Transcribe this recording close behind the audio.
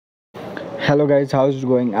Hello guys, how's it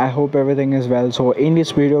going? I hope everything is well. So in this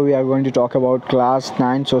video we are going to talk about class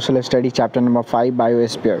 9 social study chapter number 5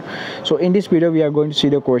 biosphere. So in this video we are going to see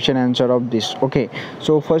the question answer of this. Okay,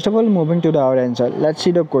 so first of all, moving to the our answer, let's see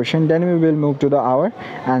the question, then we will move to the our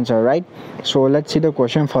answer, right? So let's see the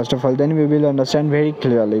question first of all, then we will understand very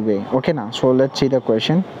clearly way. Okay, now so let's see the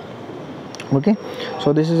question. Okay,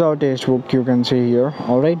 so this is our textbook, you can see here.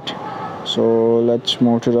 All right, so let's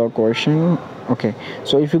move to the question. Okay,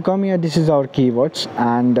 so if you come here, this is our keywords,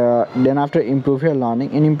 and then after improve your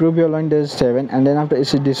learning, in improve your learning there's 7, and then after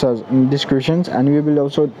is discussions, and we will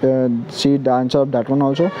also see the answer of that one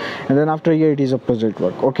also, and then after here it is a project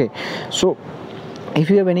work. Okay, so if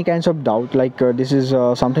you have any kinds of doubt like this is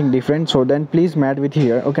something different, so then please match with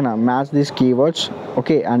here. Okay, now match these keywords.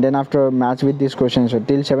 Okay, and then after match with this question, so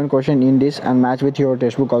till 7 question in this, and match with your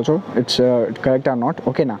textbook also, it's correct or not.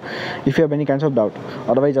 Okay, now if you have any kinds of doubt,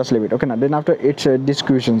 otherwise just leave it. Okay, now then after it's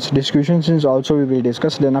discussions is also we will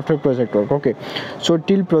discuss, then after project work. Okay, so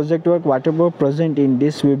till project work, whatever present in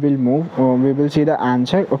this we will move, we will see the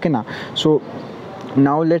answer. Okay, now so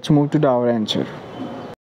now let's move to the our answer.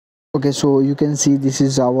 Okay, so you can see this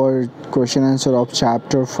is our question answer of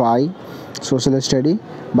chapter 5 social study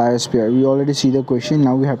biosphere. We already see the question,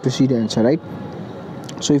 now we have to see the answer, right?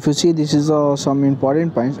 So if you see, this is some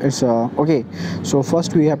important points. It's okay, so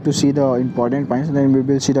first we have to see the important points, then we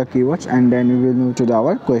will see the keywords, and then we will move to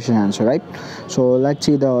our question answer, right? So let's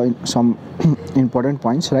see the some important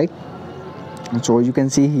points, right? So you can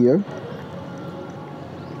see here,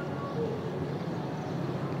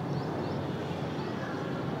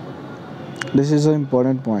 this is an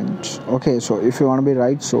important point. Okay, so if you want to be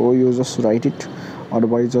right, so you just write it,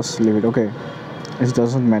 otherwise just leave it. Okay, it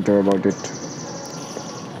doesn't matter about it.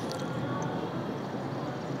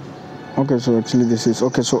 Okay, so actually this is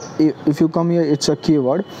okay. So if you come here, it's a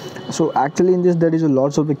keyword. So actually in this there is a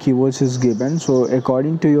lots of the keywords is given. So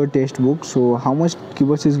according to your textbook, so how much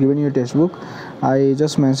keywords is given in your textbook, I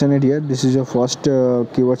just mentioned it here. This is your first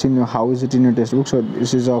keywords in your, how is it in your textbook? So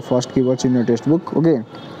this is our first keywords in your textbook. Okay,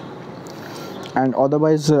 and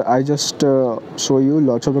otherwise I just show you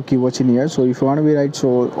lots of the keywords in here. So if you want to be right,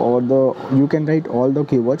 so all the you can write all the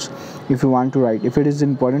keywords if you want to write. If it is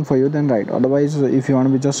important for you, then write. Otherwise, if you want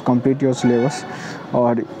to be just complete your syllabus,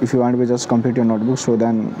 or if you want to be just complete your notebook, so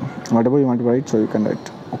then whatever you want to write, so you can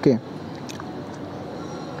write. Okay,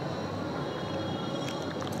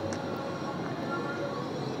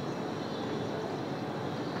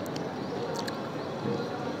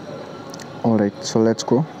 all right, so let's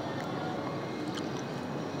go.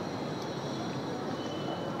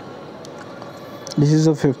 This is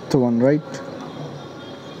the fifth one, right?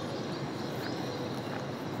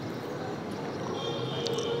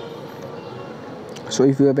 So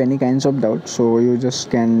if you have any kinds of doubt, so you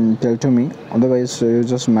just can tell to me, otherwise you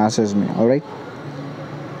just message me. All right,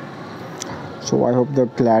 so I hope the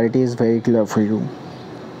clarity is very clear for you.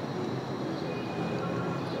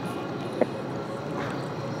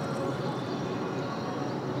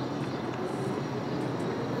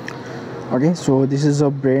 Okay, so this is a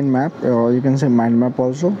brain map, or you can say mind map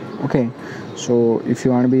also. Okay, so if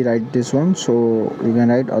you want to be write this one, so you can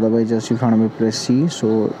write, otherwise just if you want to be press C,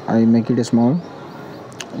 so I make it small,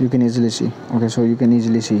 you can easily see. Okay, so you can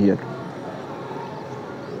easily see here.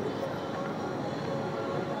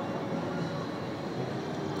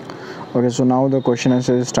 Okay, so now the question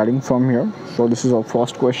answer is starting from here. So this is our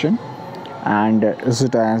first question, and is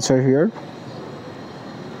it the answer here?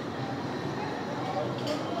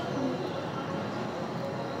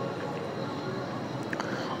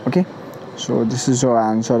 Okay, so this is your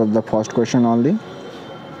answer of the first question only.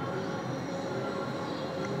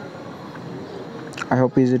 I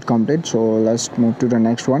hope is it complete. So let's move to the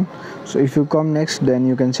next one. So if you come next, then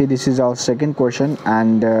you can see this is our second question,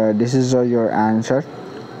 and this is your answer.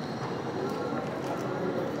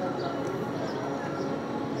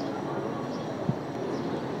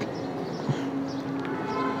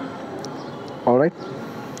 All right,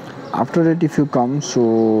 after that if you come,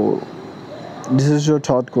 so this is your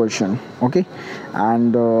third question. Okay,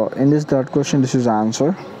 and in this third question, this is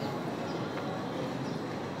answer.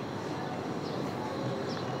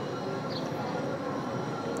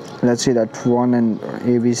 Let's see that one, and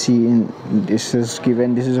ABC in this is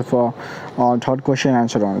given. This is for third question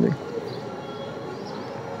answer only.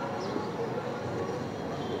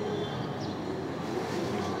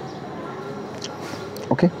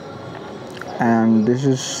 Okay, and this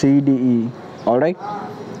is CDE. All right,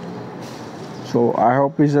 so I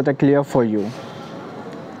hope is that clear for you.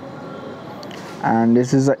 And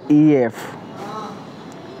this is a EF.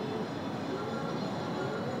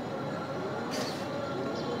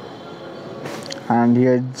 and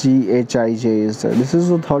here GHIJ is there. This is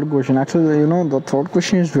the third question. Actually, the third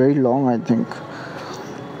question is very long, I think.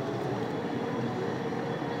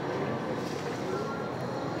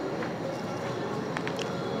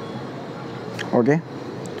 Okay,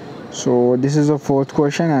 so this is the fourth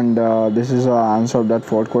question, and this is the answer of that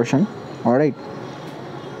fourth question. All right.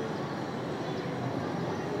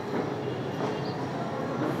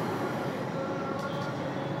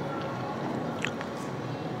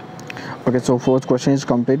 Okay, so fourth question is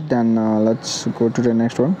complete. Then let's go to the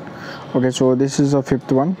next one. Okay, so this is the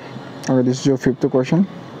fifth one. Okay, this is your fifth question,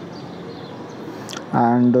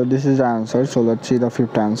 and this is the answer. So let's see the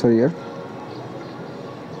fifth answer here.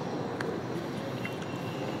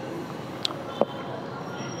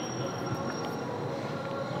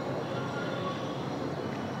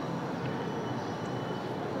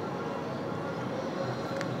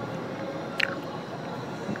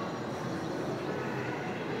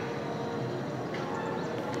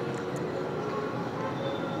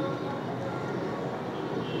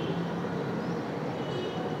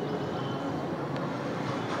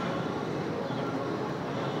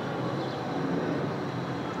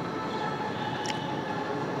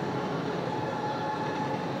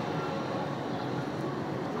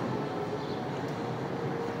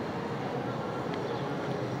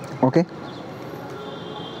 Okay,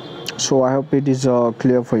 so I hope it is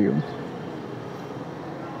clear for you.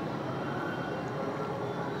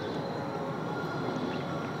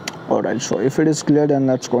 Alright, so if it is clear, then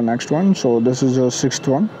let's go next one. So this is your sixth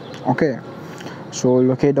one. Okay, so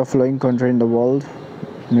locate the following country in the world: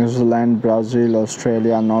 New Zealand, Brazil,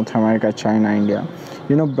 Australia, North America, China, India.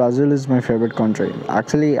 Brazil is my favorite country.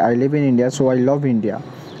 Actually, I live in India, so I love India,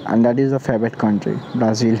 and that is a favorite country,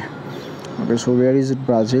 Brazil. Okay, so where is it,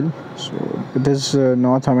 Brazil? So it is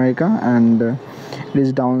North America, and it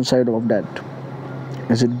is downside of that.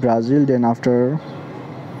 Is it Brazil? Then after,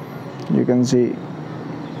 you can see,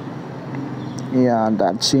 yeah,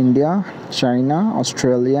 that's India, China,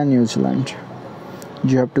 Australia, New Zealand.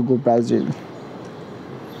 You have to go Brazil.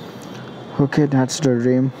 Okay, that's the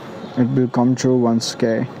dream. It will come true once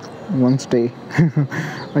day.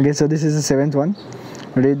 Okay, so this is the seventh one.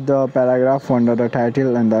 Read the paragraph under the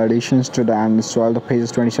title and the additions to the and solve the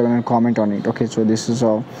pages 27 and comment on it. Okay, so this is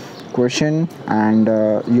a question, and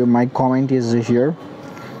my comment is here,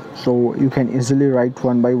 so you can easily write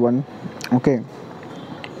one by one. Okay,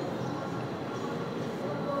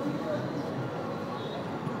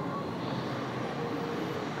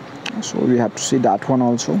 so we have to see that one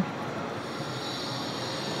also.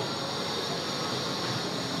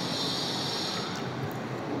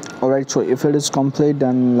 Alright, so if it is complete,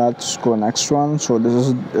 then let's go next one. So this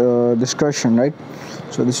is discussion, right?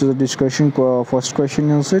 So this is a discussion. First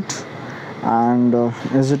question is it, and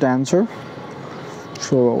is it answer?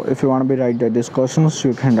 So if you want to be write the discussions,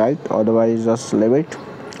 you can write, otherwise just leave it.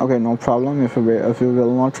 Okay, no problem. If you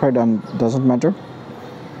will not try, then doesn't matter.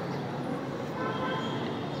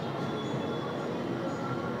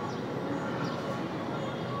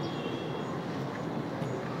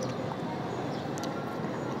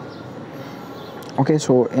 Okay,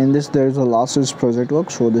 so in this there is a last is project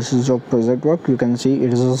work. So this is your project work. You can see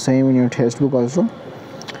it is the same in your textbook also,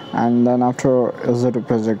 and then after is it a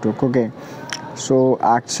project work. Okay, so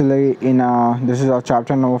actually in this is our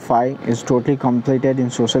chapter number 5 is totally completed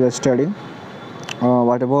in social study.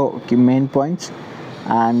 Whatever main points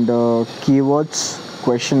and keywords,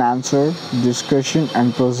 question answer, discussion,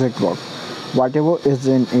 and project work, whatever is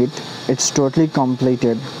in it, it's totally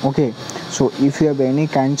completed. Okay, so if you have any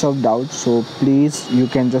kinds of doubts, so please you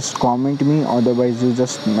can just comment me, otherwise you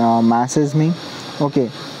just message me. Okay,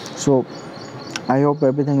 so I hope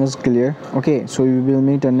everything is clear. Okay, so we will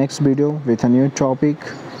meet the next video with a new topic.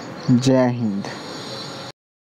 Jai Hind.